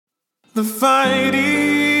The fighting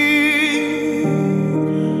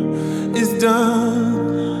is done.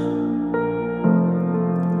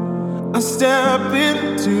 I step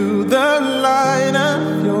into the light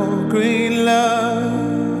of your green love.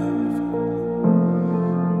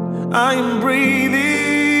 I am breathing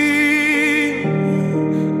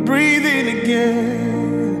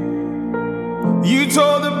again. You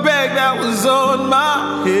tore the bag that was on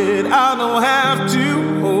my head. I don't have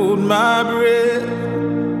to hold my breath.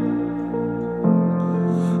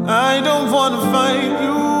 I don't want to fight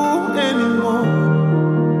you anymore.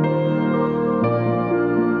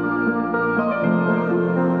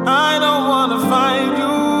 I don't want to fight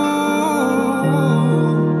you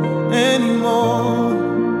anymore.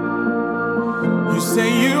 You say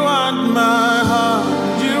you want my heart,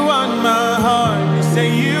 you want my heart. You say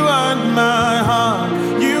you want my heart,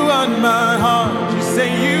 you want my heart. You say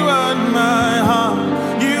you want my heart,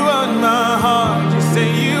 you want my heart. You say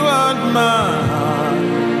you want my heart.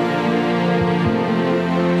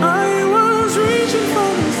 I was reaching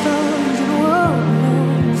for the stars in the world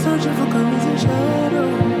below, searching for colors and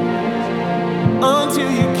shadows.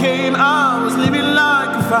 Until you came, I was living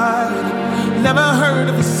like a fighter. Never heard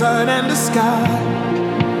of the sun and the sky.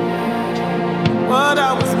 What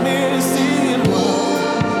I was missing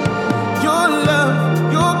was your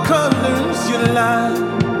love, your colors, your light.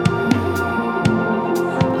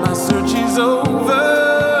 My search is over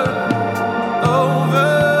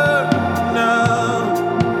now.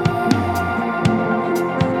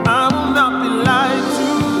 I will not be lied to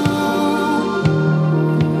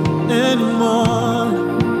anymore.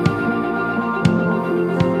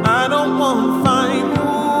 I don't want to find you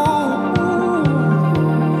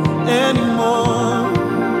anymore.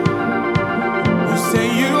 You say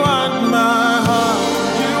you want my heart,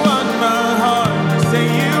 you want my heart. You say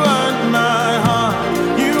you want my heart,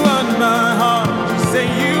 you want my heart. You say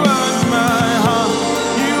you want my heart,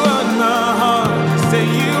 you want my heart. You say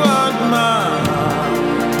you want my heart.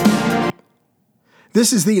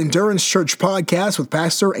 This is the Endurance Church podcast with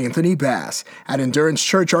Pastor Anthony Bass. At Endurance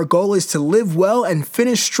Church, our goal is to live well and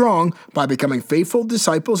finish strong by becoming faithful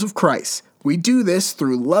disciples of Christ. We do this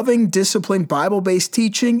through loving, disciplined, Bible-based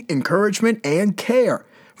teaching, encouragement, and care.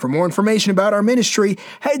 For more information about our ministry,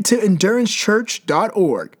 head to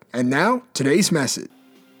endurancechurch.org. And now, today's message.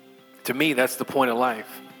 To me, that's the point of life.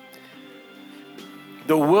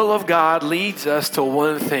 The will of God leads us to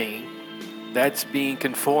one thing. That's being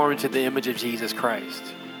conformed to the image of Jesus Christ.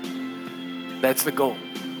 That's the goal.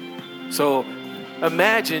 So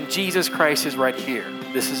imagine Jesus Christ is right here.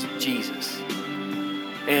 This is Jesus.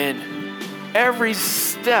 And every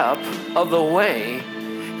step of the way,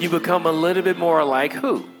 you become a little bit more like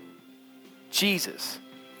who? Jesus.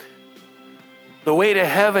 The way to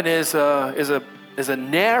heaven is a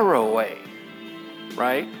narrow way,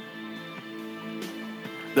 right?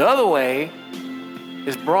 The other way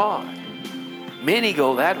is broad. Many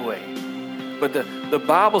go that way. But the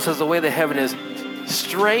Bible says the way to heaven is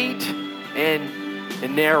straight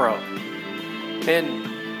and narrow.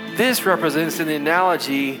 And this represents in the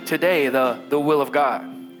analogy today the will of God.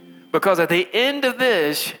 Because at the end of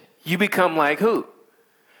this, you become like who?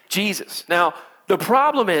 Jesus. Now, the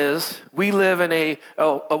problem is we live in a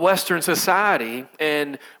Western society,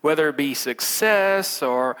 and whether it be success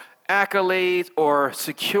or accolades or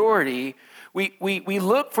security, we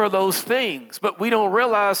look for those things, but we don't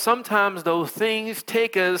realize sometimes those things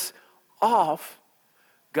take us off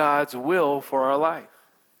God's will for our life.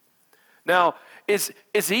 Now, it's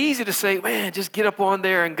easy to say, man, just get up on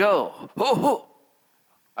there and go. Oh.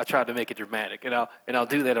 I tried to make it dramatic, and I'll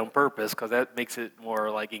do that on purpose because that makes it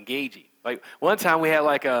more like engaging. Like one time we had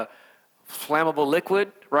like a flammable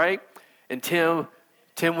liquid, right? And Tim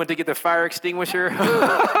went to get the fire extinguisher.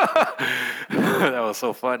 That was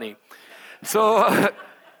so funny. So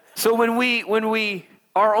when we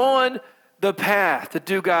are on the path to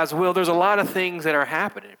do God's will, there's a lot of things that are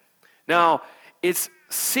happening. Now, it's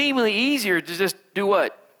seemingly easier to just do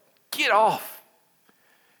what? Get off.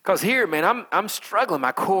 Because here, man, I'm struggling.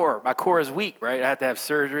 My core is weak, right? I have to have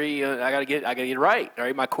surgery. I gotta get it right.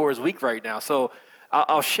 Right, my core is weak right now, so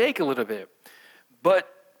I'll shake a little bit. But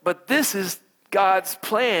this is God's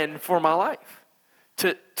plan for my life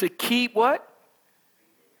to keep what?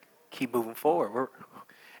 Keep moving forward.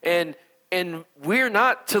 And we're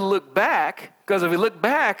not to look back, because if we look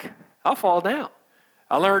back, I'll fall down.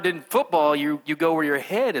 I learned in football, you go where your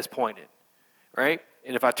head is pointed, right?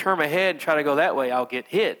 And if I turn my head and try to go that way, I'll get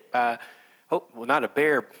hit by, not a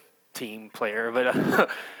Bear team player, but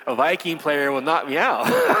a Viking player will knock me out.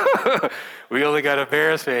 We only got a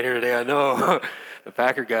Bears fan here today, I know. The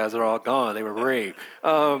Packer guys are all gone. They were brave.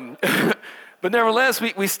 But nevertheless,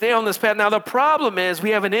 we stay on this path. Now, the problem is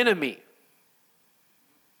we have an enemy.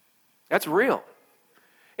 That's real.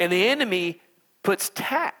 And the enemy puts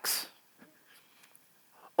tax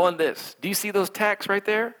on this. Do you see those tax right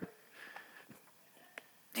there?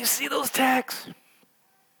 Do you see those tax?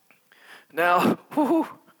 Now,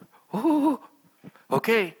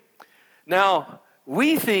 okay. Now,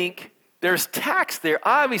 we think there's tax there.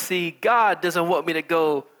 Obviously, God doesn't want me to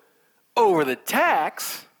go over the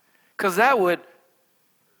tax because that would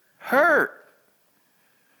hurt.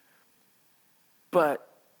 But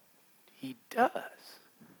he does.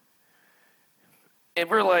 And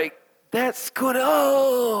we're like, that's going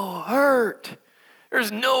to hurt.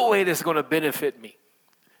 There's no way this is going to benefit me.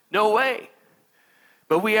 No way.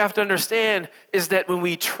 But we have to understand is that when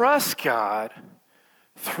we trust God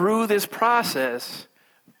through this process,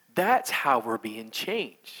 that's how we're being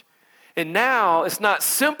changed. And now it's not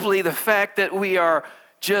simply the fact that we are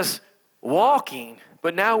just walking,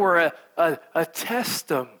 but now we're a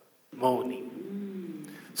testimony.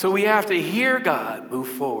 So we have to hear God move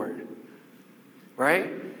forward,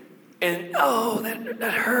 right? And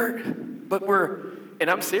that hurt. But and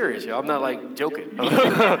I'm serious, y'all. I'm not like joking.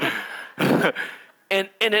 And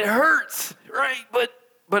it hurts, right?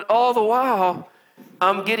 But all the while,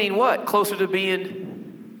 I'm getting what? Closer to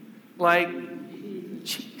being like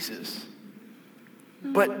Jesus.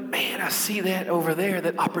 But man, I see that over there,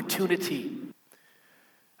 that opportunity.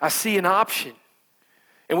 I see an option.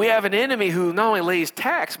 And we have an enemy who not only lays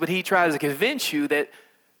tax, but he tries to convince you that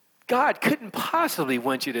God couldn't possibly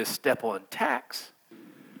want you to step on tax.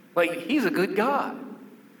 Like, he's a good God.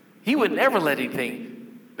 He would never let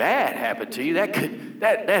anything bad happen to you. That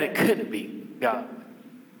it couldn't be God.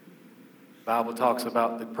 The Bible talks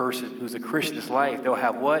about the person who's a Christian's life. They'll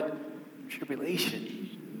have what?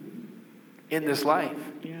 Tribulation in this life.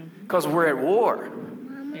 Because we're at war.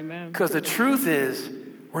 Amen. Because the truth is,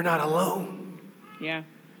 we're not alone. Yeah.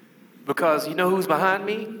 Because you know who's behind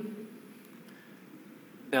me?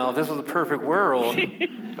 Now, if this was a perfect world,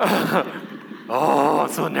 I'm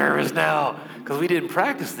so nervous now because we didn't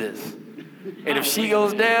practice this. And if she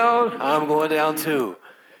goes down, I'm going down too.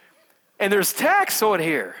 And there's tacks on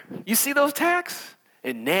here. You see those tacks?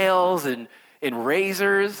 And nails and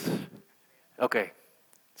razors. Okay.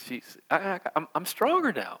 I'm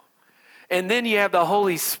stronger now. And then you have the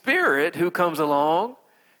Holy Spirit who comes along.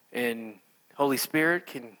 And Holy Spirit,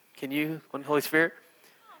 can you, Holy Spirit?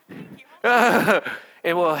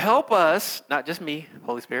 And will help us, not just me,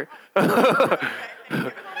 Holy Spirit.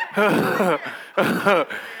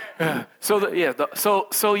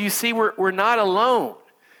 So you see, we're not alone.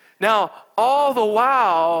 Now, all the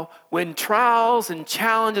while, when trials and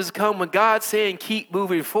challenges come, when God's saying keep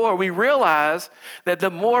moving forward, we realize that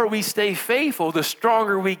the more we stay faithful, the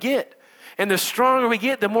stronger we get. And the stronger we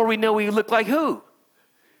get, the more we know we look like who?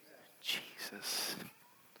 Jesus.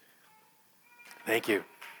 Thank you.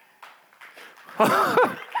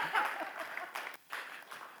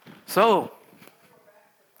 So,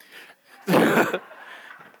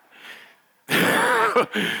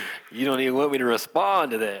 you don't even want me to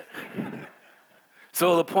respond to that.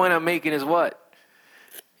 So the point I'm making is what?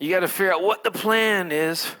 You got to figure out what the plan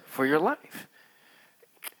is for your life.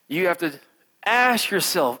 You have to ask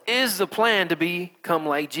yourself, is the plan to become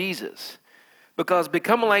like Jesus? Because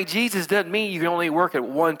becoming like Jesus doesn't mean you can only work at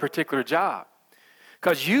one particular job.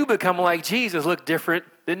 Because you becoming like Jesus look different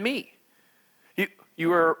than me. You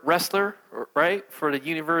were a wrestler, right, for the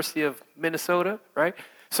University of Minnesota, right?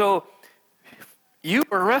 So you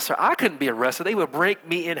were a wrestler. I couldn't be a wrestler. They would break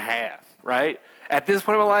me in half, right? At this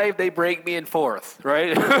point in my life, they break me in fourth,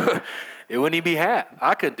 right? It wouldn't even be half.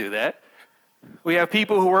 I couldn't do that. We have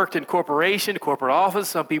people who worked in corporate office.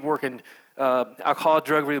 Some people work in alcohol,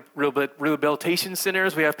 drug rehabilitation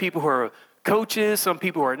centers. We have people who are coaches, some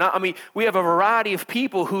people who are not. I mean, we have a variety of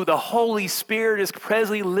people who the Holy Spirit is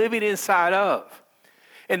presently living inside of.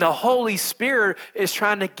 And the Holy Spirit is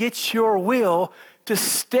trying to get your will to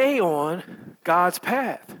stay on God's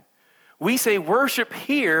path. We say worship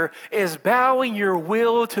here is bowing your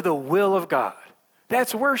will to the will of God.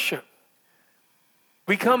 That's worship.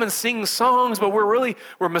 We come and sing songs, but we're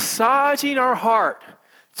massaging our heart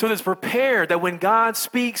so that it's prepared that when God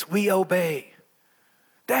speaks, we obey.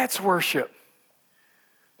 That's worship.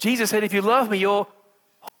 Jesus said, if you love me, you'll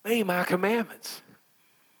obey my commandments.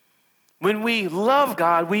 When we love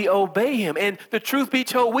God, we obey him. And the truth be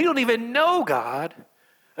told, we don't even know God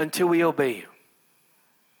until we obey him.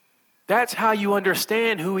 That's how you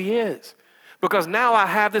understand who he is. Because now I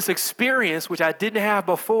have this experience which I didn't have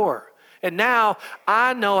before. And now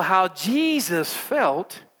I know how Jesus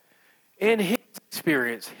felt in his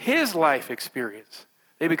experience, his life experience.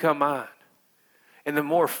 They become mine. And the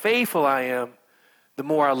more faithful I am, the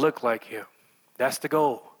more I look like him. That's the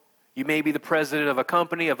goal. You may be the president of a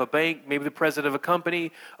company, of a bank, maybe the president of a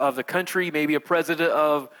company, of the country, maybe a president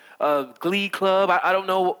of a glee club. I don't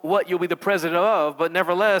know what you'll be the president of, but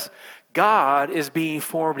nevertheless, God is being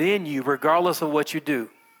formed in you regardless of what you do.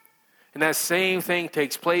 And that same thing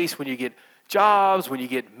takes place when you get jobs, when you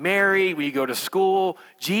get married, when you go to school.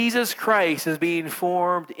 Jesus Christ is being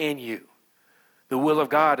formed in you. The will of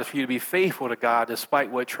God is for you to be faithful to God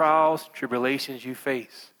despite what trials, tribulations you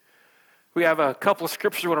face. We have a couple of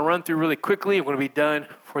scriptures we're going to run through really quickly. We're going to be done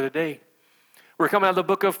for the day. We're coming out of the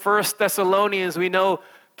book of 1 Thessalonians. We know,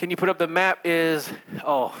 can you put up the map? Is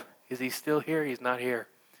he still here? He's not here.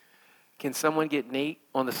 Can someone get Nate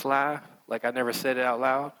on the slide? Like I never said it out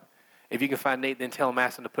loud. If you can find Nate, then tell him,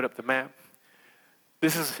 ask him to put up the map.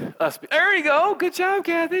 This is us. There you go. Good job,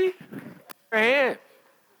 Kathy. Your hand.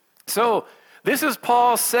 So this is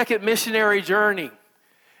Paul's second missionary journey.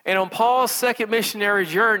 And on Paul's second missionary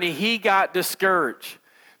journey, he got discouraged.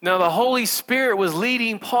 Now, the Holy Spirit was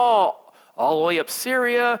leading Paul all the way up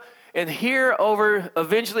Syria and here over,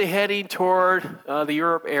 eventually heading toward the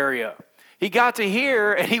Europe area. He got to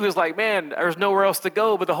here, and he was like, man, there's nowhere else to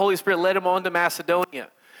go, but the Holy Spirit led him on to Macedonia.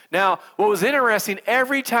 Now, what was interesting,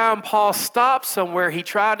 every time Paul stopped somewhere, he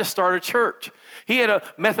tried to start a church. He had a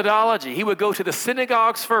methodology. He would go to the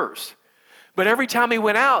synagogues first. But every time he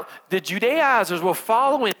went out, the Judaizers were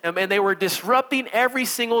following him, and they were disrupting every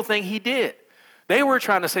single thing he did. They were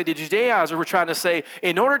trying to say, the Judaizers were trying to say,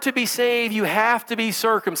 in order to be saved, you have to be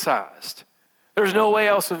circumcised. There's no way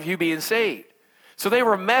else of you being saved. So they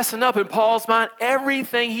were messing up in Paul's mind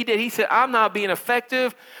everything he did. He said, I'm not being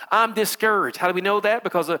effective. I'm discouraged. How do we know that?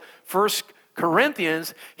 Because of 1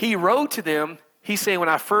 Corinthians, he wrote to them, he's saying, when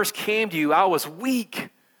I first came to you, I was weak.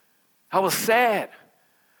 I was sad.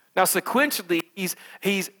 Now, sequentially,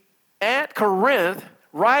 he's at Corinth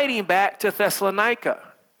writing back to Thessalonica.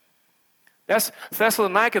 That's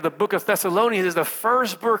Thessalonica, the book of Thessalonians, is the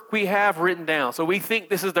first book we have written down. So we think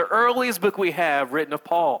this is the earliest book we have written of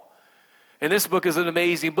Paul. And this book is an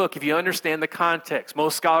amazing book if you understand the context.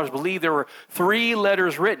 Most scholars believe there were 3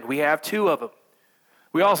 letters written. We have 2 of them.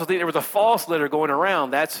 We also think there was a false letter going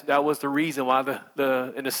around. That was the reason why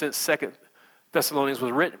the in a sense, 2 Thessalonians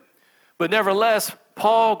was written. But nevertheless,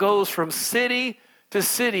 Paul goes from city to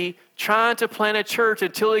city trying to plant a church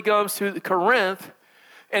until he comes to Corinth.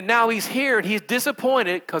 And now he's here and he's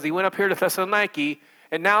disappointed because he went up here to Thessaloniki.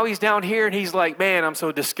 And now he's down here and he's like, man, I'm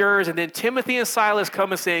so discouraged. And then Timothy and Silas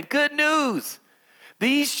come and saying, good news.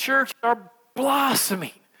 These churches are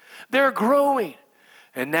blossoming. They're growing.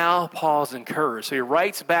 And now Paul's encouraged. So he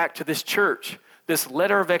writes back to this church, this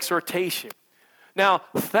letter of exhortation. Now,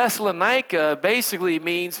 Thessalonica basically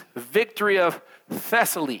means victory of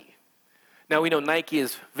Thessaly. Now, we know Nike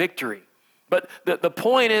is victory. But the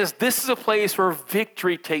point is, this is a place where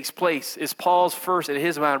victory takes place. It's Paul's first, in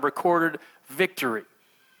his mind, recorded victory.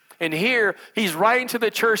 And here, he's writing to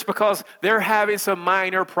the church because they're having some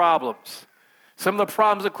minor problems. Some of the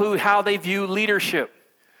problems include how they view leadership.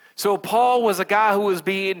 So Paul was a guy who was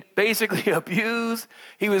being basically abused.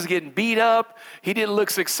 He was getting beat up. He didn't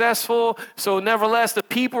look successful. So nevertheless, the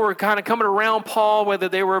people were kind of coming around Paul, whether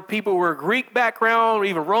they were people who were Greek background or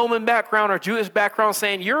even Roman background or Jewish background,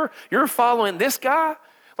 saying, you're following this guy?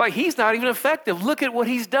 Like, he's not even effective. Look at what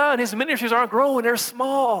he's done. His ministries aren't growing. They're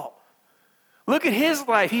small. Look at his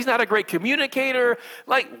life. He's not a great communicator.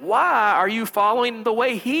 Like, why are you following the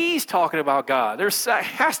way he's talking about God? There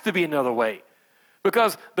has to be another way.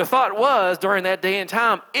 Because the thought was, during that day and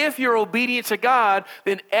time, if you're obedient to God,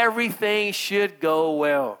 then everything should go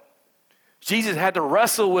well. Jesus had to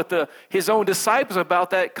wrestle with his own disciples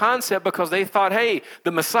about that concept because they thought, hey,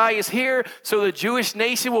 the Messiah is here, so the Jewish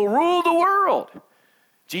nation will rule the world.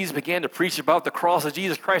 Jesus began to preach about the cross of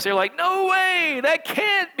Jesus Christ. They're like, no way, that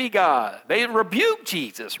can't be God. They rebuked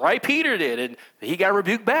Jesus, right? Peter did, and he got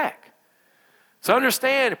rebuked back. So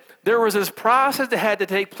understand, there was this process that had to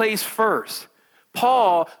take place first.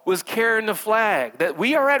 Paul was carrying the flag that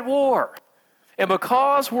we are at war. And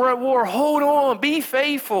because we're at war, hold on, be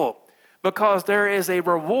faithful, because there is a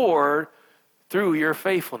reward through your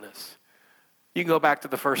faithfulness. You can go back to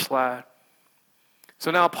the first slide.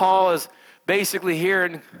 So now Paul is basically here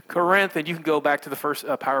in Corinth, and you can go back to the first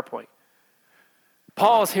PowerPoint.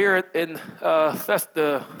 Paul is here in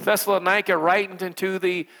the Thessalonica, writing to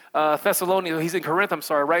the Thessalonians. He's in Corinth,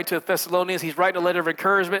 writing to the Thessalonians. He's writing a letter of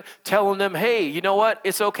encouragement, telling them, hey, you know what?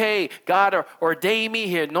 It's okay. God ordained me.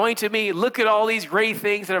 He anointed me. Look at all these great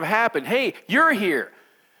things that have happened. Hey, you're here.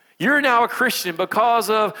 You're now a Christian because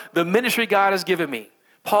of the ministry God has given me.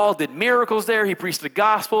 Paul did miracles there. He preached the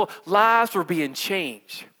gospel. Lives were being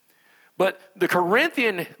changed. But the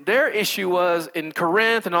Corinthian, their issue was in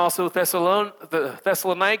Corinth and also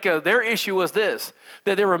Thessalonica, their issue was this,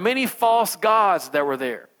 that there were many false gods that were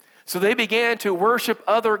there. So they began to worship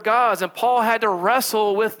other gods, and Paul had to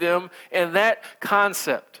wrestle with them in that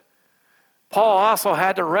concept. Paul also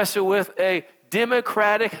had to wrestle with a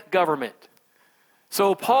democratic government.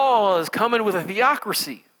 So Paul is coming with a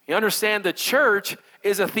theocracy. You understand the church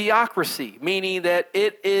is a theocracy, meaning that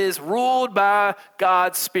it is ruled by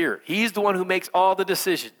God's Spirit. He's the one who makes all the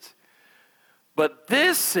decisions. But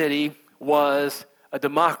this city was a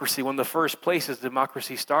democracy, one of the first places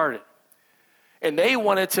democracy started. And they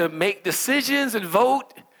wanted to make decisions and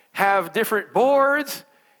vote, have different boards.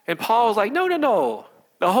 And Paul was like, no.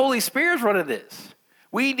 The Holy Spirit's running this.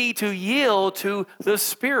 We need to yield to the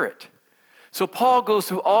Spirit. So Paul goes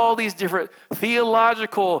through all these different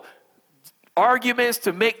theological arguments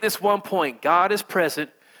to make this one point. God is present.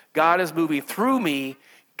 God is moving through me.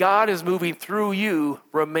 God is moving through you.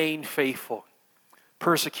 Remain faithful.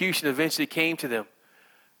 Persecution eventually came to them.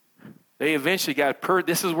 They eventually got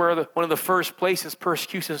this is where one of the first places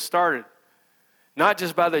persecution started. Not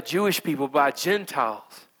just by the Jewish people, by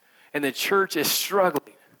Gentiles. And the church is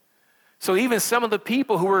struggling. So even some of the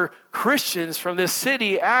people who were Christians from this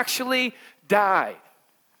city actually died.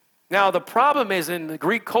 Now the problem is in the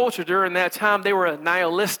Greek culture during that time, they were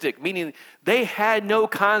nihilistic, meaning they had no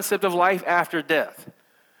concept of life after death.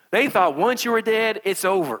 They thought once you were dead, it's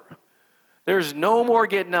over. There's no more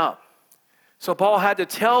getting up. So Paul had to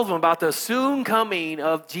tell them about the soon coming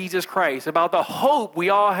of Jesus Christ, about the hope we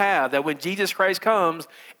all have that when Jesus Christ comes,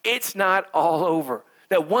 it's not all over.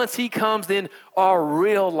 That once he comes, then our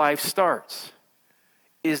real life starts.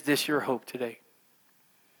 Is this your hope today?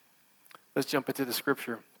 Let's jump into the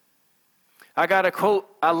scripture. I got a quote.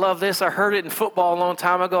 I love this. I heard it in football a long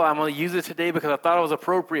time ago. I'm going to use it today because I thought it was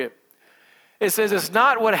appropriate. It says, it's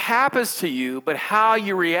not what happens to you, but how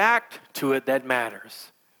you react to it that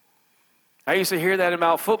matters. I used to hear that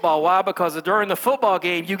about football. Why? Because during the football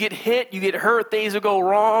game, you get hit, you get hurt, things will go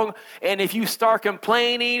wrong. And if you start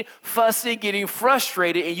complaining, fussing, getting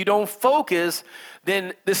frustrated, and you don't focus,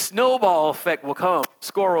 then the snowball effect will come.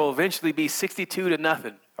 Score will eventually be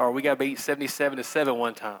 62-0, or we got beat 77-7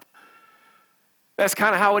 one time. That's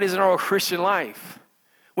kind of how it is in our Christian life.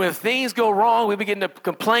 When things go wrong, we begin to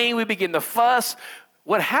complain, we begin to fuss.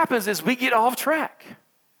 What happens is we get off track.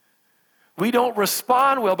 We don't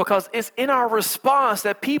respond well because it's in our response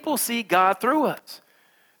that people see God through us.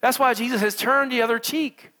 That's why Jesus has turned the other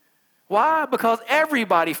cheek. Why? Because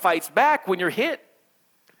everybody fights back when you're hit.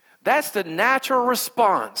 That's the natural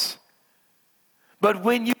response. But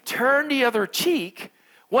when you turn the other cheek,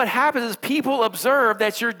 what happens is people observe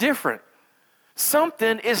that you're different.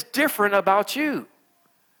 Something is different about you.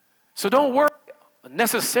 So don't worry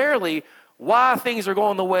necessarily why things are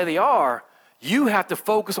going the way they are. You have to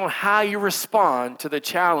focus on how you respond to the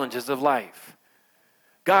challenges of life.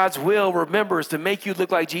 God's will, remember, is to make you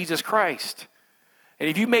look like Jesus Christ. And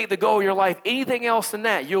if you make the goal of your life anything else than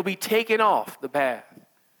that, you'll be taken off the path.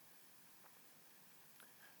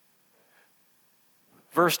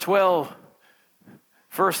 Verse 12,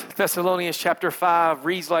 1 Thessalonians chapter 5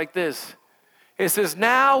 reads like this. It says,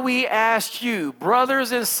 now we ask you,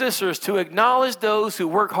 brothers and sisters, to acknowledge those who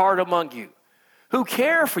work hard among you, who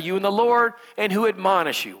care for you in the Lord and who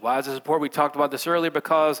admonish you. Why is this important? We talked about this earlier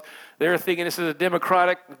because they're thinking this is a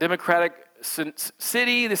democratic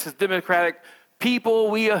city. This is democratic people.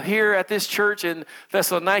 We are here at this church in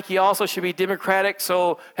Thessaloniki also should be democratic.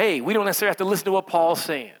 So, hey, we don't necessarily have to listen to what Paul's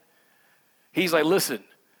saying. He's like, listen,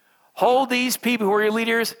 hold these people who are your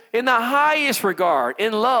leaders in the highest regard,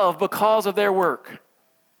 in love because of their work.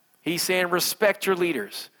 He's saying respect your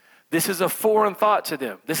leaders. This is a foreign thought to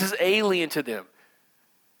them. This is alien to them.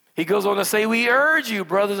 He goes on to say, we urge you,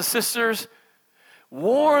 brothers and sisters,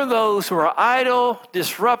 warn those who are idle,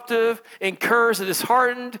 disruptive, encourage the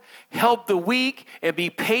disheartened, help the weak, and be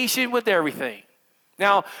patient with everything.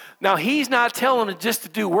 Now he's not telling them just to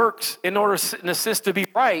do works in order to assist to be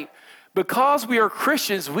right. Because we are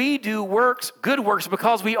Christians, we do works, good works,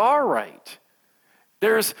 because we are right.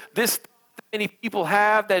 There's this many people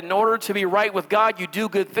have that in order to be right with God, you do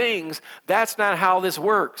good things. That's not how this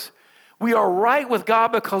works. We are right with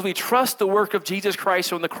God because we trust the work of Jesus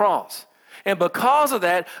Christ on the cross. And because of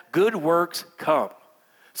that, good works come.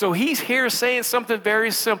 So he's here saying something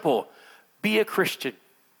very simple. Be a Christian.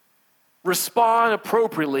 Respond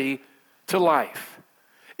appropriately to life.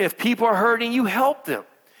 If people are hurting you, help them.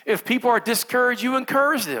 If people are discouraged, you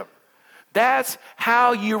encourage them. That's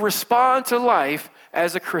how you respond to life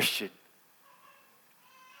as a Christian.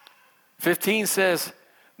 15 says,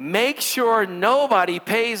 Make sure nobody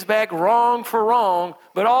pays back wrong for wrong,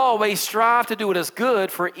 but always strive to do what is good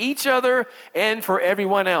for each other and for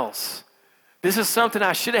everyone else. This is something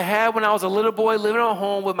I should have had when I was a little boy living at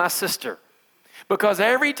home with my sister. Because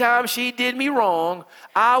every time she did me wrong,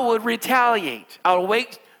 I would retaliate. I would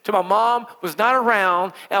wait till my mom was not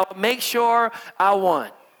around, and I would make sure I won.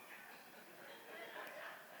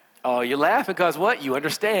 Oh, you're laughing because what? You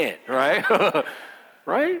understand, right?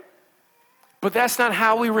 Right? But that's not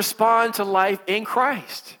how we respond to life in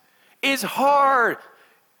Christ. It's hard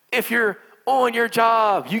if you're on your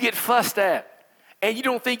job, you get fussed at, and you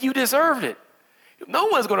don't think you deserved it. No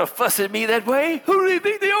one's going to fuss at me that way. Who do they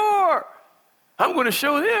think they are? I'm going to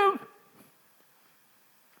show them.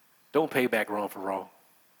 Don't pay back wrong for wrong.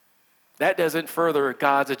 That doesn't further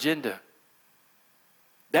God's agenda.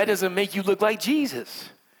 That doesn't make you look like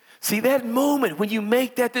Jesus. See, that moment when you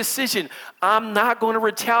make that decision, I'm not going to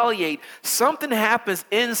retaliate, something happens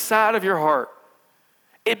inside of your heart.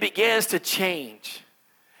 It begins to change.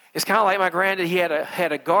 It's kind of like my granddad. He had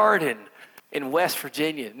a garden in West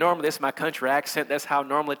Virginia. Normally, this is my country accent. That's how I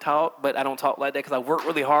normally talk, but I don't talk like that because I work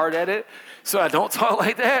really hard at it. So I don't talk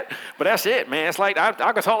like that. But that's it, man. It's like I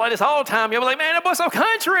can talk like this all the time. You'll be like, man, that boy's so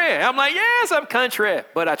country. I'm like, yes, I'm country.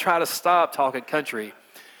 But I try to stop talking country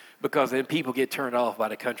because then people get turned off by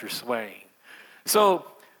the country swing. So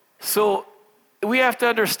we have to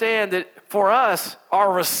understand that for us,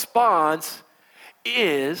 our response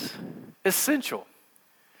is essential.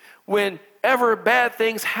 Whenever bad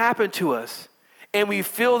things happen to us and we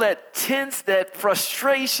feel that tense, that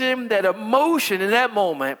frustration, that emotion in that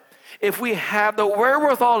moment, if we have the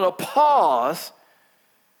wherewithal to pause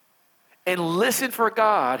and listen for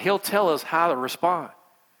God, he'll tell us how to respond.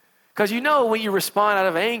 Because you know when you respond out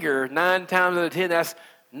of anger, 9 times out of 10, that's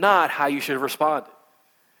not how you should have responded.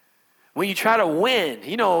 When you try to win,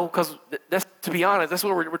 because that's, to be honest, that's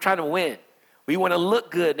what we're trying to win. We want to look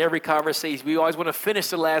good in every conversation. We always want to finish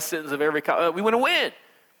the last sentence of every conversation. We want to win,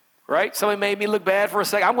 right? Somebody made me look bad for a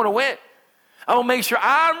second. I'm going to win. I'm going to make sure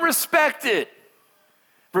I'm respected.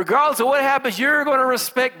 Regardless of what happens, you're going to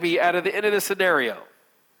respect me out of the end of the scenario.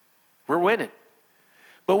 We're winning.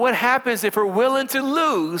 But what happens if we're willing to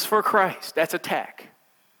lose for Christ? That's attack.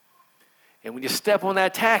 And when you step on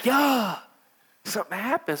that attack, something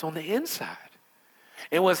happens on the inside.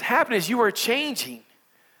 And what's happening is you are changing.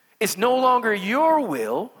 It's no longer your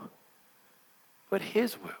will, but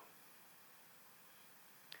his will.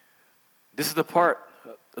 This is the part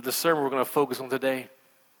of the sermon we're going to focus on today.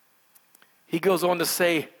 He goes on to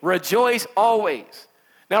say, rejoice always.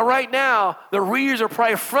 Now, right now, the readers are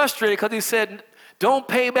probably frustrated because he said, don't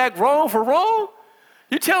pay back wrong for wrong?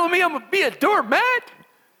 You're telling me I'm going to be a doormat?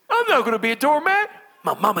 I'm not going to be a doormat.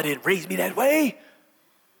 My mama didn't raise me that way.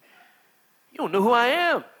 You don't know who I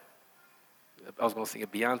am. I was going to sing a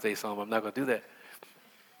Beyonce song, but I'm not going to do that.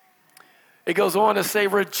 It goes on to say,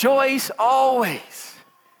 rejoice always,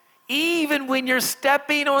 even when you're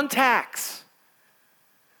stepping on tacks.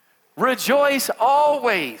 Rejoice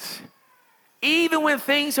always, even when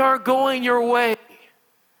things aren't going your way.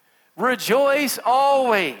 Rejoice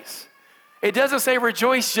always. It doesn't say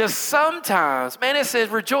rejoice just sometimes. Man, it says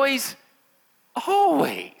rejoice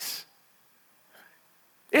always.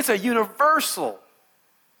 It's a universal.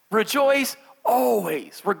 Rejoice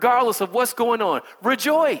always, regardless of what's going on.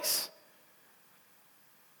 Rejoice.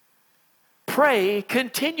 Pray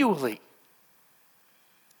continually.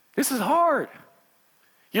 This is hard.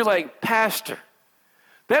 You're like, Pastor,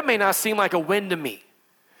 that may not seem like a win to me.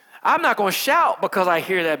 I'm not going to shout because I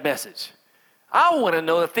hear that message. I want to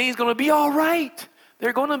know that things are going to be all right.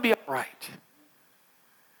 They're going to be all right.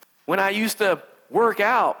 When I used to work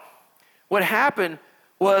out, what happened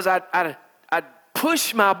was I'd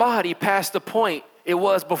push my body past the point it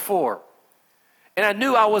was before. And I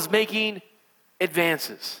knew I was making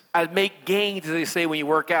advances. I'd make gains, as they say when you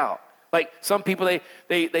work out. Like some people,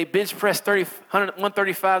 they bench press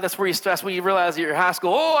 135. That's when you realize you're in high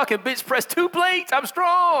school. Oh, I can bench press 2 plates. I'm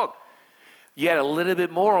strong. You add a little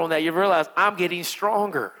bit more on that, you realize I'm getting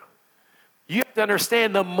stronger. You have to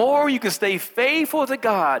understand, the more you can stay faithful to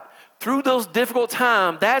God through those difficult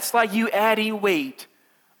times, that's like you adding weight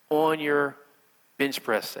on your bench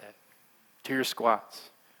press set, to your squats,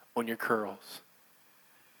 on your curls.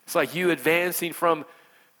 It's like you advancing from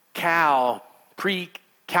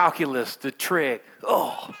pre-calculus to trig.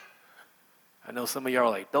 Oh, I know some of y'all are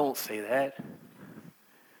like, don't say that.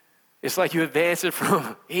 It's like you advancing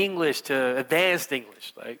from English to advanced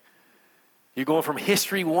English. Like you're going from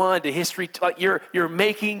history 1 to history 2. Like you're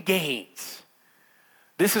making gains.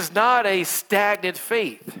 This is not a stagnant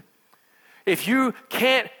faith. If you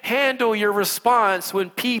can't handle your response when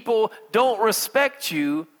people don't respect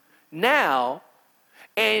you now,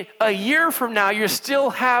 and a year from now you're still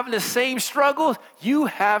having the same struggles, you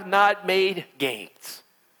have not made gains.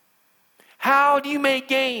 How do you make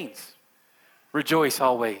gains? Rejoice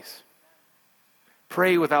always.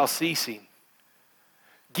 Pray without ceasing.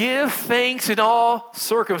 Give thanks in all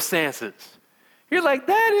circumstances. You're like,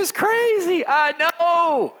 that is crazy. I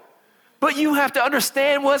know. But you have to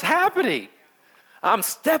understand what's happening. I'm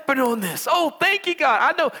stepping on this. Oh, thank you, God.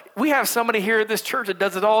 I know we have somebody here at this church that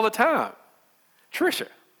does it all the time. Trisha.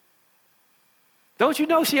 Don't you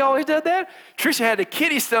know she always does that? Trisha had a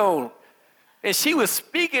kidney stone, and she was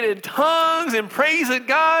speaking in tongues and praising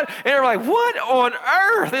God. And they're like, what on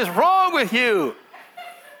earth is wrong with you?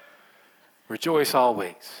 Rejoice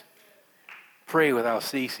always. Pray without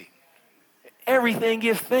ceasing. Everything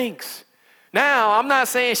give thanks. Now, I'm not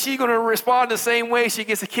saying she's going to respond the same way she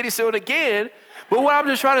gets a kidney stone again, but what I'm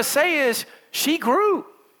just trying to say is she grew.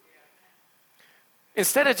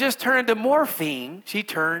 Instead of just turning to morphine, she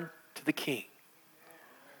turned to the King.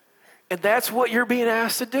 And that's what you're being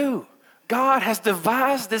asked to do. God has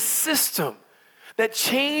devised this system that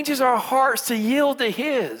changes our hearts to yield to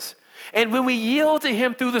His. And when we yield to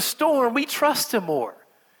Him through the storm, we trust Him more.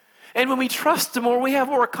 And when we trust Him more, we have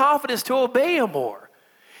more confidence to obey Him more.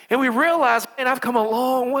 And we realize, man, I've come a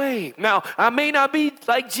long way. Now, I may not be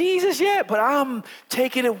like Jesus yet, but I'm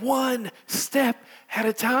taking it one step at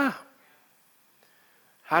a time.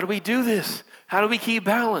 How do we do this? How do we keep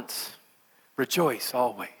balance? Rejoice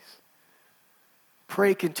always.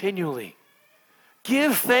 Pray continually.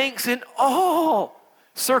 Give thanks in all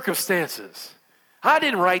circumstances. I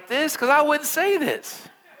didn't write this because I wouldn't say this.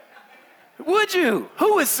 Would you?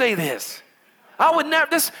 Who would say this? I would never.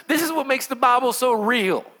 This is what makes the Bible so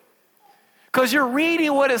real. Because you're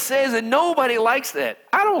reading what it says and nobody likes that.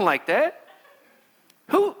 I don't like that.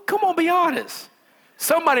 Who? Come on, be honest.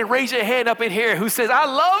 Somebody raise your hand up in here who says, I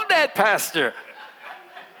love that, Pastor.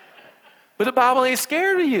 But the Bible ain't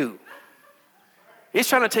scared of you. It's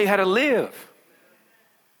trying to tell you how to live.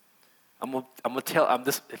 I'm gonna tell.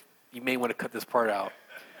 You may want to cut this part out.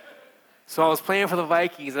 So I was playing for the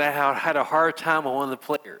Vikings, and I had a hard time with one of the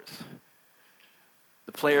players.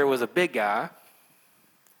 The player was a big guy.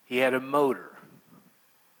 He had a motor.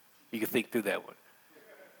 You can think through that one.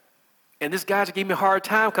 And this guy just gave me a hard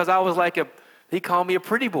time because I was like he called me a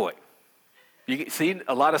pretty boy. You can see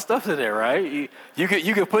a lot of stuff in there, right? You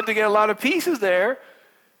could put together a lot of pieces there.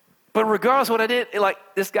 But regardless of what I did,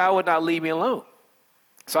 this guy would not leave me alone.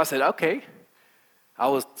 So I said, okay. I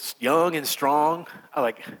was young and strong.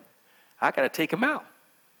 I got to take him out.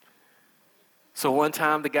 So one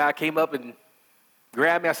time the guy came up and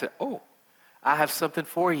grabbed me. I said, oh, I have something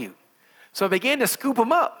for you. So I began to scoop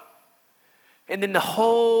him up. And then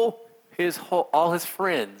all his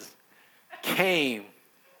friends came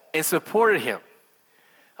and supported him.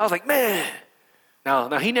 I was like, man.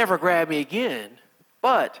 Now he never grabbed me again,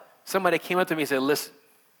 but somebody came up to me and said, listen,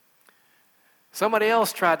 somebody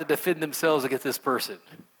else tried to defend themselves against this person,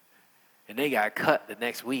 and they got cut the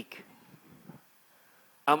next week.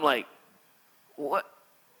 I'm like, what?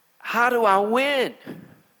 How do I win?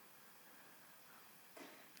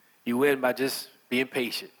 You win by just being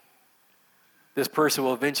patient. This person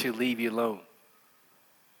will eventually leave you alone.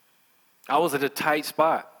 I was at a tight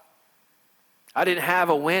spot. I didn't have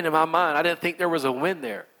a win in my mind. I didn't think there was a win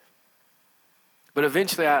there. But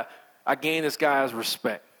eventually I gained this guy's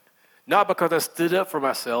respect. Not because I stood up for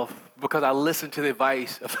myself, but because I listened to the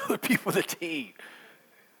advice of other people on the team.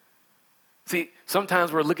 See,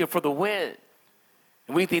 sometimes we're looking for the win.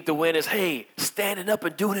 And we think the win is, hey, standing up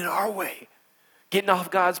and doing it our way. Getting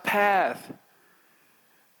off God's path.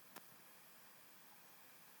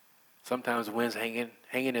 Sometimes the win's hanging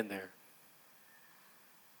in there.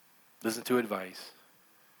 Listen to advice.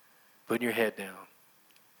 Putting your head down.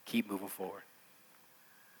 Keep moving forward.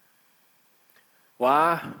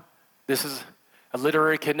 Why? This is a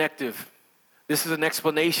literary connective. This is an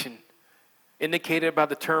explanation indicated by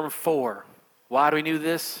the term for. Why do we do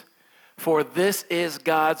this? For this is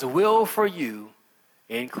God's will for you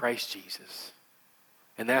in Christ Jesus.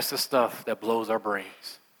 And that's the stuff that blows our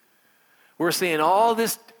brains. We're seeing all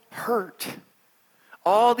this hurt,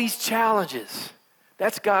 all these challenges.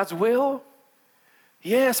 That's God's will?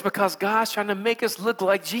 Yes, because God's trying to make us look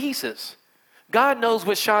like Jesus. God knows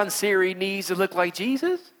what Sean Siri needs to look like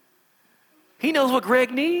Jesus. He knows what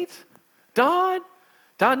Greg needs.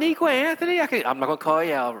 Nico, Anthony. I'm not going to call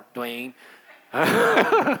you out, Dwayne.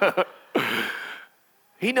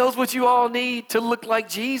 He knows what you all need to look like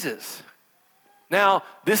Jesus. Now,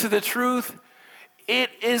 this is the truth. It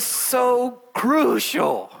is so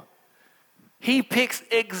crucial He picks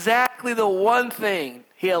exactly the one thing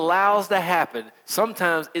he allows to happen.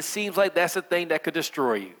 Sometimes it seems like that's the thing that could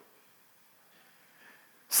destroy you.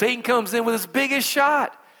 Satan comes in with his biggest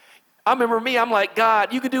shot. I remember me, I'm like,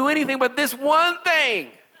 God, you can do anything but this one thing.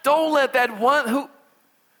 Don't let that one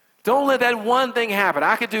thing happen.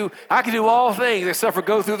 I could do all things except for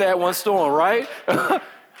go through that one storm, right?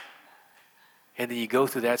 And then you go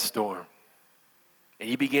through that storm and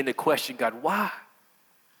you begin to question God, why?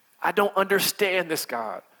 I don't understand this,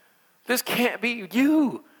 God. This can't be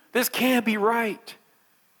you. This can't be right.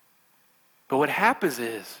 But what happens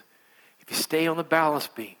is, if you stay on the balance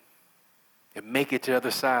beam and make it to the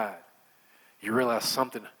other side, you realize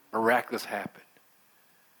something miraculous happened.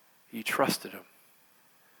 You trusted him.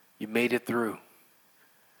 You made it through.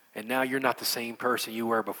 And now you're not the same person you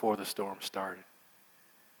were before the storm started.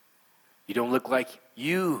 You don't look like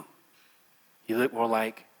you. You look more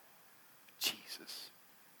like Jesus.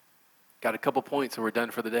 Got a couple points and we're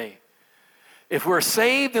done for the day. If we're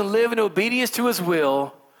saved and live in obedience to his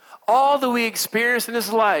will, all that we experience in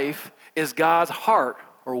this life is God's heart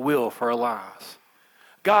or will for our lives.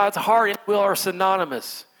 God's heart and will are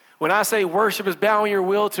synonymous. When I say worship is bowing your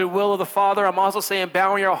will to the will of the Father, I'm also saying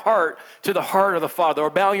bowing your heart to the heart of the Father,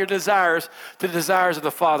 or bowing your desires to the desires of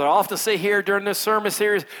the Father. I often say here during this sermon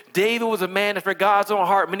series, David was a man after God's own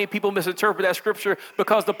heart. Many people misinterpret that scripture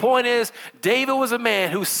because the point is, David was a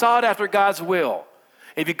man who sought after God's will.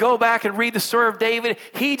 If you go back and read the story of David,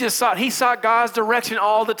 he sought God's direction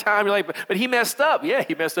all the time. You're like, but he messed up. Yeah,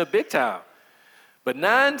 he messed up big time. But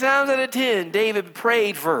 9 times out of 10, David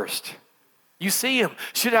prayed first. You see him.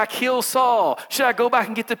 Should I kill Saul? Should I go back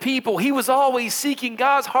and get the people? He was always seeking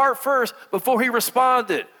God's heart first before he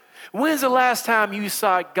responded. When's the last time you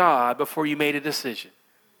sought God before you made a decision?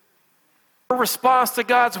 Our response to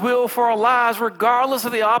God's will for our lives, regardless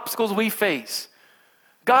of the obstacles we face.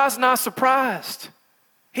 God's not surprised.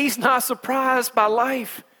 He's not surprised by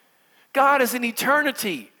life. God is in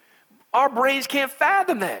eternity. Our brains can't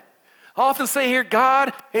fathom that. I often say here,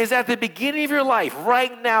 God is at the beginning of your life,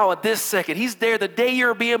 right now at this second. He's there the day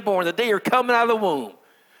you're being born, the day you're coming out of the womb.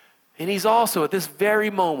 And he's also at this very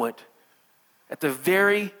moment, at the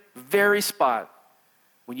very, very spot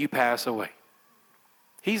when you pass away.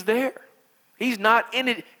 He's there. He's not in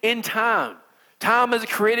it in time. Time is a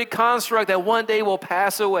created construct that one day will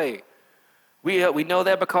pass away. We know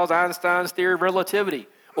that because Einstein's theory of relativity.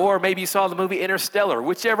 Or maybe you saw the movie Interstellar.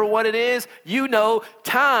 Whichever one it is, you know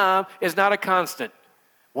time is not a constant.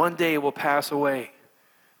 One day it will pass away,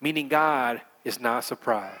 meaning God is not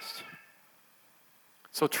surprised.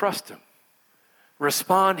 So trust him.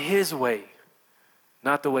 Respond his way,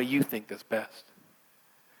 not the way you think is best.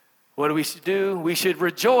 What do we should do? We should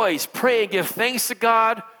rejoice, pray, and give thanks to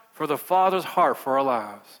God for the Father's heart for our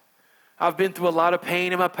lives. I've been through a lot of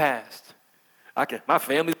pain in my past. My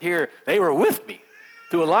family here, they were with me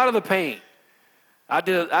through a lot of the pain. I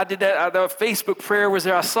did that. The Facebook prayer was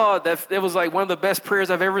there. I saw it. It was like one of the best prayers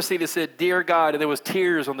I've ever seen. It said, "Dear God," and there was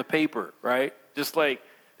tears on the paper, right? Just like,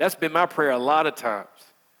 that's been my prayer a lot of times.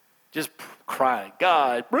 Just crying,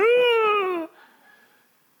 God, and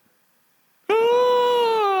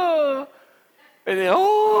then,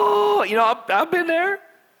 I've been there.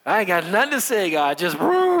 I ain't got nothing to say, God. Just,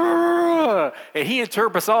 and he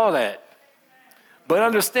interprets all that. But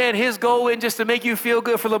understand, his goal isn't just to make you feel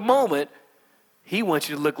good for the moment. He wants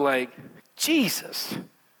you to look like Jesus.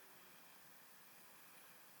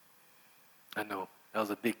 I know, that was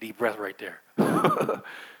a big, deep breath right there.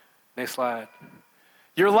 Next slide.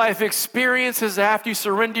 Your life experiences after you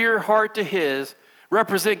surrender your heart to his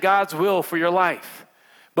represent God's will for your life.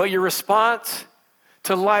 But your response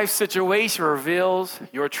to life's situation reveals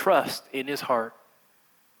your trust in his heart.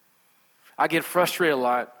 I get frustrated a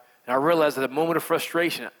lot. And I realize at the moment of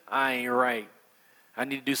frustration, I ain't right. I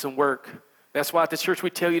need to do some work. That's why at the church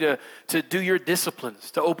we tell you to do your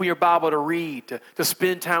disciplines, to open your Bible to read, to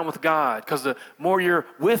spend time with God. Because the more you're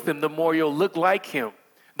with him, the more you'll look like him,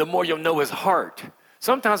 the more you'll know his heart.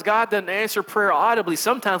 Sometimes God doesn't answer prayer audibly.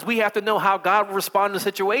 Sometimes we have to know how God will respond to the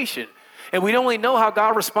situation. And we don't only know how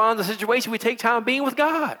God responds to the situation, we take time being with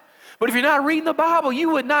God. But if you're not reading the Bible,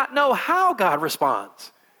 you would not know how God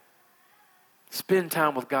responds. Spend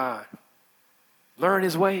time with God. Learn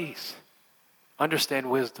his ways. Understand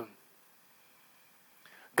wisdom.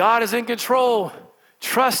 God is in control.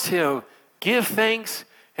 Trust him. Give thanks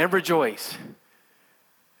and rejoice.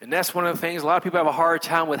 And that's one of the things a lot of people have a hard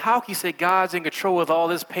time with. How can you say God's in control with all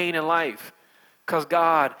this pain in life? Because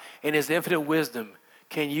God, in his infinite wisdom,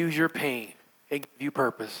 can use your pain and give you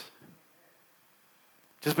purpose.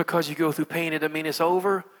 Just because you go through pain, it doesn't mean it's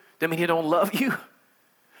over. Doesn't mean he don't love you.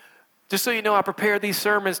 Just so you know, I prepared these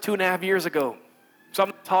sermons 2.5 years ago. So I'm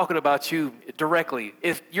not talking about you directly.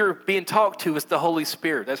 If you're being talked to, it's the Holy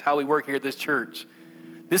Spirit. That's how we work here at this church.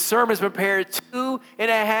 This sermon was prepared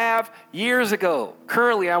 2.5 years ago.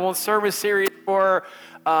 Currently, I'm on sermon series for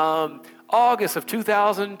August of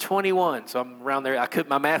 2021. So I'm around there.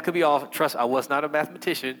 My math could be off. Trust, I was not a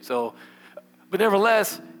mathematician. But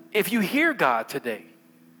nevertheless, if you hear God today,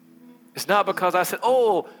 it's not because I said,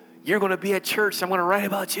 oh, you're going to be at church, so I'm going to write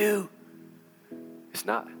about you. It's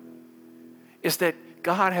not. It's that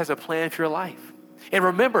God has a plan for your life. And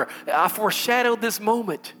remember, I foreshadowed this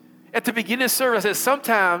moment. At the beginning of the service, I said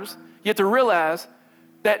sometimes you have to realize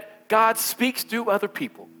that God speaks through other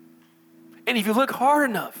people. And if you look hard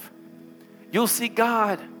enough, you'll see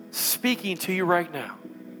God speaking to you right now.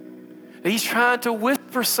 And He's trying to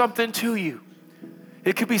whisper something to you.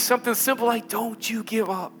 It could be something simple like, don't you give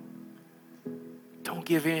up. Don't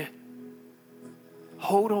give in.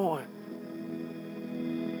 Hold on.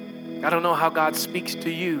 I don't know how God speaks to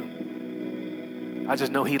you. I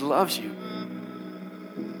just know He loves you.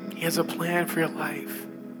 He has a plan for your life.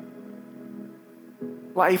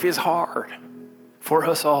 Life is hard for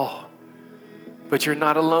us all, but you're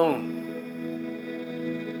not alone.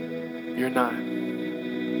 You're not.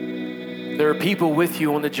 There are people with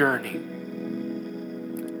you on the journey.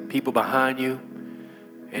 People behind you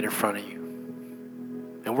and in front of you.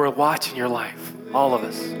 And we're watching your life, all of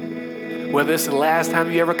us. Whether this is the last time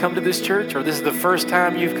you ever come to this church or this is the first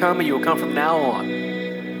time you've come and you'll come from now on,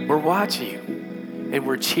 we're watching you and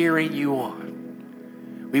we're cheering you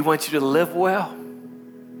on. We want you to live well,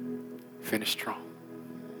 finish strong.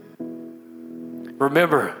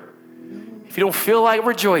 Remember, if you don't feel like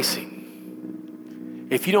rejoicing,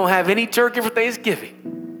 if you don't have any turkey for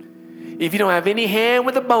Thanksgiving, if you don't have any ham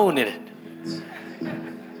with a bone in it,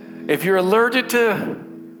 if you're allergic to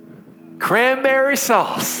cranberry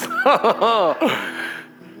sauce,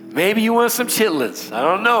 maybe you want some chitlins. I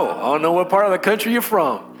don't know. I don't know what part of the country you're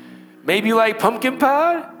from. Maybe you like pumpkin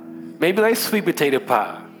pie. Maybe you like sweet potato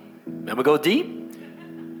pie. I'm going to go deep.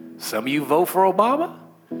 Some of you vote for Obama.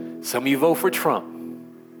 Some of you vote for Trump.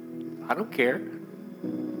 I don't care.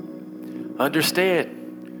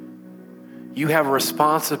 Understand, you have a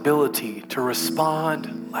responsibility to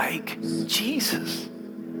respond like Jesus.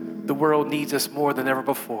 The world needs us more than ever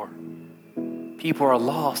before. People are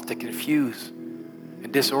lost and confused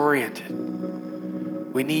and disoriented.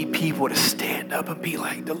 We need people to stand up and be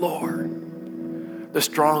like the Lord. The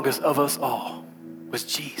strongest of us all was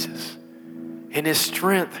Jesus. In His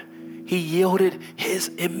strength, He yielded His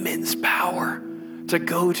immense power to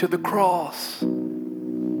go to the cross,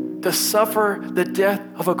 to suffer the death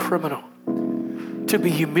of a criminal, to be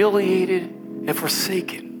humiliated and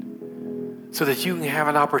forsaken so that you can have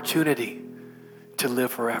an opportunity to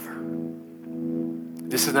live forever.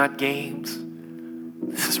 This is not games.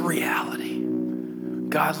 This is reality.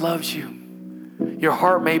 God loves you. Your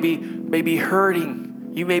heart may be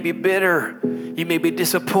hurting. You may be bitter. You may be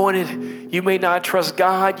disappointed. You may not trust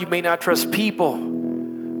God. You may not trust people.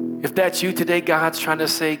 If that's you today, God's trying to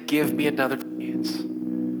say, give me another chance.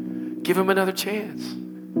 Give Him another chance.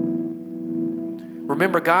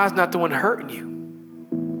 Remember, God's not the one hurting you.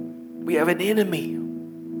 We have an enemy.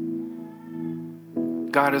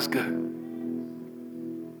 God is good.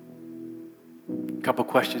 A couple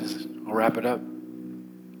questions. I'll wrap it up.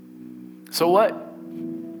 So what?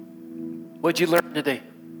 What'd you learn today?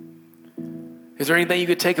 Is there anything you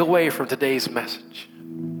could take away from today's message?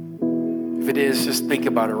 If it is, just think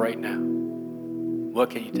about it right now.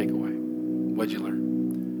 What can you take away? What'd you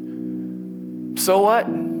learn? So what?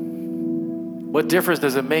 What difference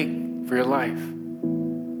does it make for your life?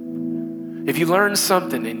 If you learn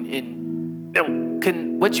something and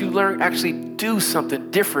can what you learn actually do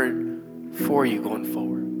something different for you going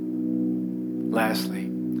forward? Lastly,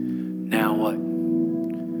 now what?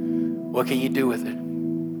 What can you do with it?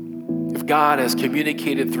 If God has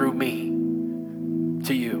communicated through me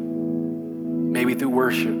to you, maybe through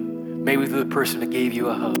worship, maybe through the person that gave you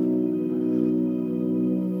a hug,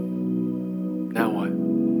 now what?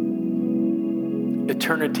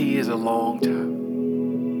 Eternity is a long time.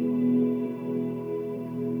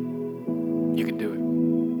 You can do it.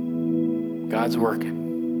 God's working.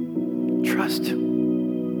 Trust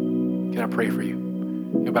Him. Can I pray for you?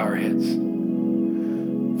 You bow our heads.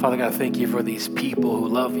 Father God, thank you for these people who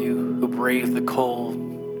love you, who braved the cold,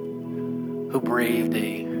 who braved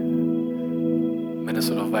a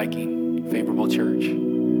Minnesota Viking favorable church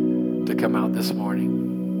to come out this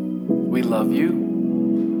morning. We love you.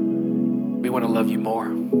 We want to love you more.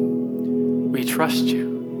 We trust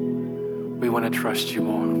you. We want to trust you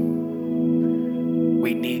more.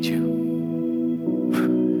 We need you.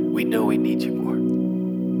 We we know we need you more.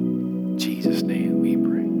 In Jesus' name we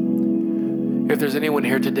pray. If there's anyone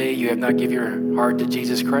here today, you have not given your heart to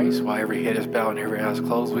Jesus Christ, while every head is bowed and every eye is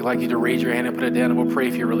closed, we'd like you to raise your hand and put it down, and we'll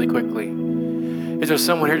pray for you really quickly. Is there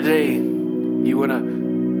someone here today, you want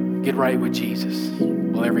to get right with Jesus?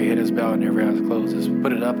 While every head is bowed and every eye is closed, just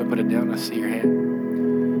put it up and put it down. I see your hand.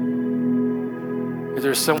 Is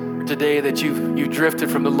there someone today that you've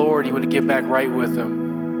drifted from the Lord, you want to get back right with Him?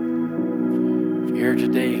 If you're here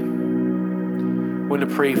today, I want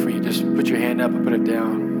to pray for you. Just put your hand up and put it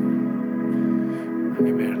down.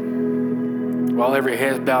 Amen. While every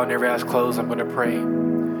head is bowed and every eye is closed, I'm going to pray.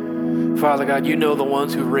 Father God, you know the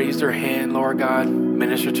ones who raised their hand, Lord God.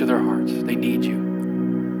 Minister to their hearts. They need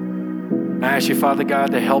you. I ask you, Father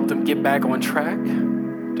God, to help them get back on track,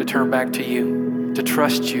 to turn back to you, to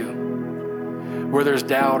trust you. Where there's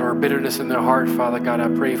doubt or bitterness in their heart, Father God, I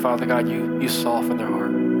pray, Father God, you soften their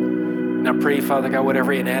heart. And I pray, Father God,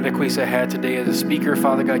 whatever inadequacies I had today as a speaker,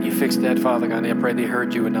 Father God, you fixed that, Father God, and I pray they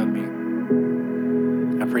heard you and not me.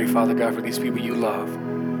 I pray, Father God, for these people you love,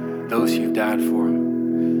 those you've died for,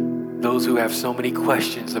 those who have so many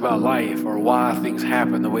questions about life or why things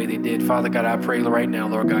happen the way they did. Father God, I pray right now,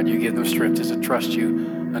 Lord God, you give them strength just to trust you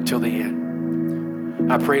until the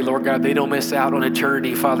end. I pray, Lord God, they don't miss out on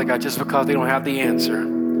eternity, Father God, just because they don't have the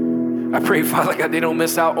answer. I pray, Father God, they don't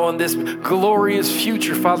miss out on this glorious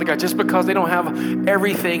future, Father God, just because they don't have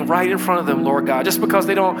everything right in front of them, Lord God, just because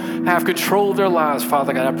they don't have control of their lives,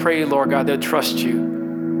 Father God. I pray, Lord God, they'll trust you.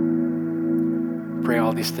 Pray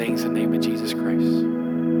all these things in the name of Jesus Christ.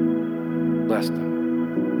 Bless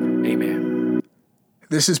them. Amen.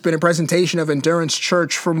 This has been a presentation of Endurance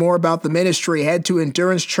Church. For more about the ministry, head to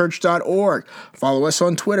endurancechurch.org. Follow us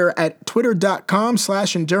on Twitter at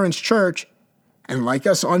twitter.com/endurancechurch. And like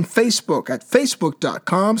us on Facebook at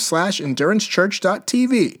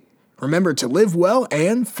facebook.com/endurancechurch.tv. Remember to live well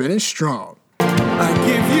and finish strong. I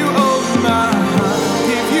give you all my heart,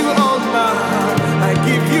 give you all my heart, I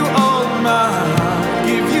give you all my heart,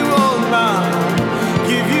 give you all my heart,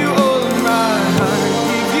 give you all my heart,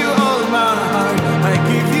 give you all my heart, I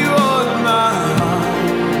give you all my heart.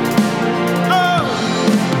 Oh,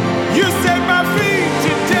 you set my feet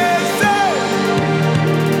to dance,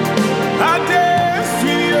 I dance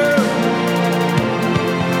with you.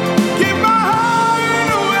 Give my heart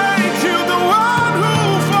away to the one who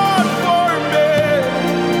fought for me.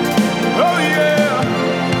 Oh yeah,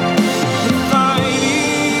 the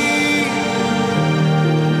fighting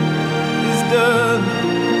is done.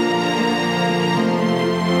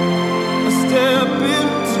 I step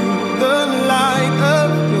into the light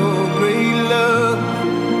of your great love.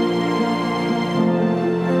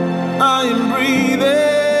 I am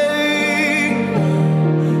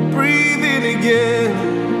breathing again.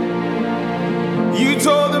 You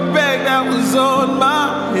tore the bag that was on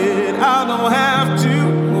my head. I don't have to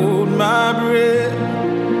hold my breath.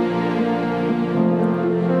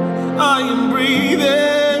 I am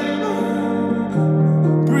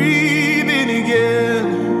breathing again.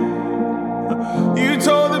 You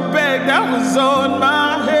tore the bag that was on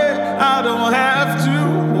my head. I don't have